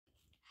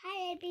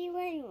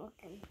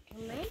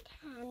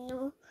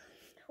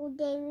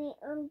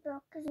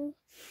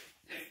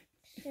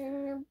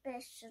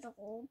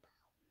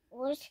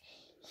was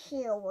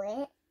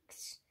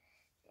helix.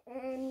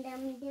 And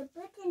the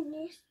button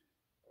is...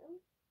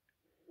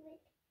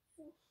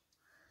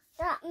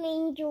 That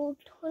means you'll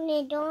turn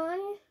it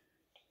on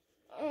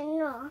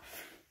and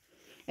off.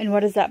 And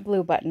what does that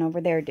blue button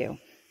over there do?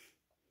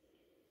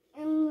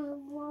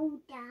 And roll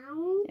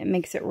down. It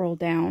makes it roll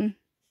down.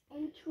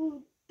 And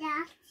to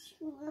that's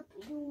the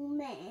blue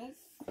mess.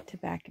 To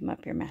vacuum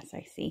up your mess,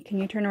 I see. Can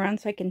you turn around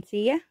so I can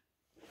see you?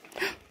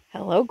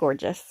 Hello,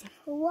 gorgeous.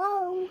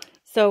 Hello.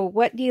 So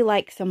what do you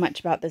like so much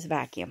about this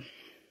vacuum?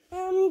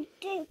 The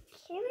carrot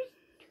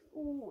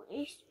tool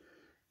is...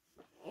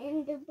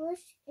 And the brush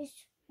is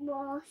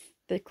lost.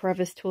 The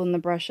crevice tool and the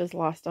brush is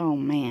lost. Oh,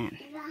 man.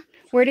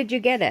 Where did you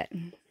get it?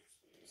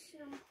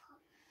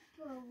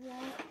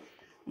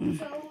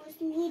 So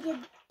it needed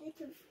a bit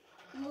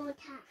of more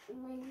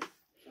attachment.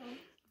 So.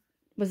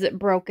 Was it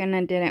broken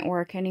and didn't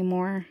work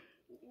anymore?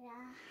 Yeah.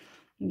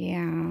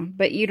 Yeah,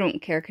 but you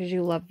don't care because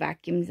you love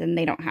vacuums and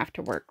they don't have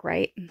to work,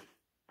 right?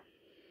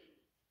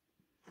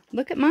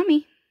 Look at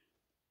Mommy.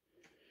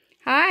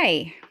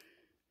 Hi.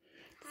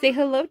 Say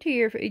hello to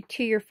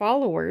your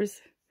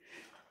followers.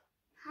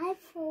 Hi,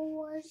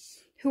 followers.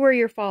 Who are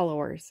your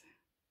followers?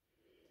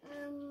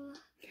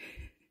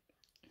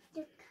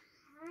 The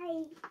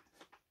kite.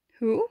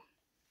 Who?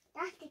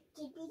 That's the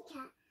kitty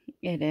cat.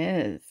 It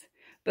is.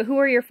 But who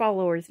are your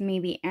followers?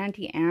 Maybe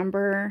Auntie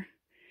Amber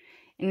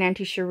and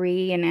Auntie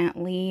Cherie and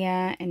Aunt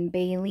Leah and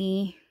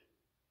Bailey.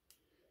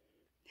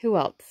 Who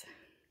else?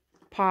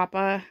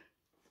 Papa.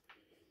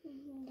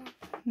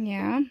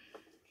 Yeah.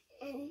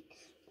 And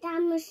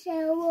Grandma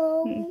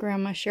Cheryl.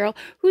 Grandma Cheryl.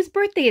 Whose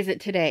birthday is it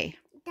today?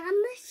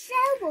 Grandma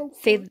Cheryl.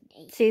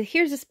 Say,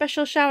 here's a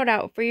special shout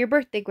out for your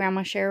birthday,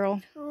 Grandma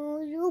Cheryl.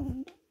 Oh, your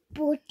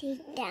birthday,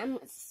 Grandma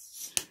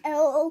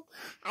Cheryl.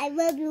 I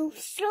love you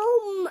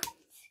so much.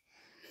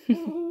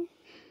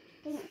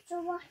 Thanks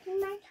for watching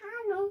my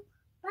channel.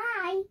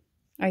 Bye.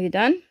 Are you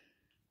done?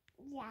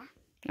 Yeah.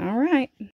 All right.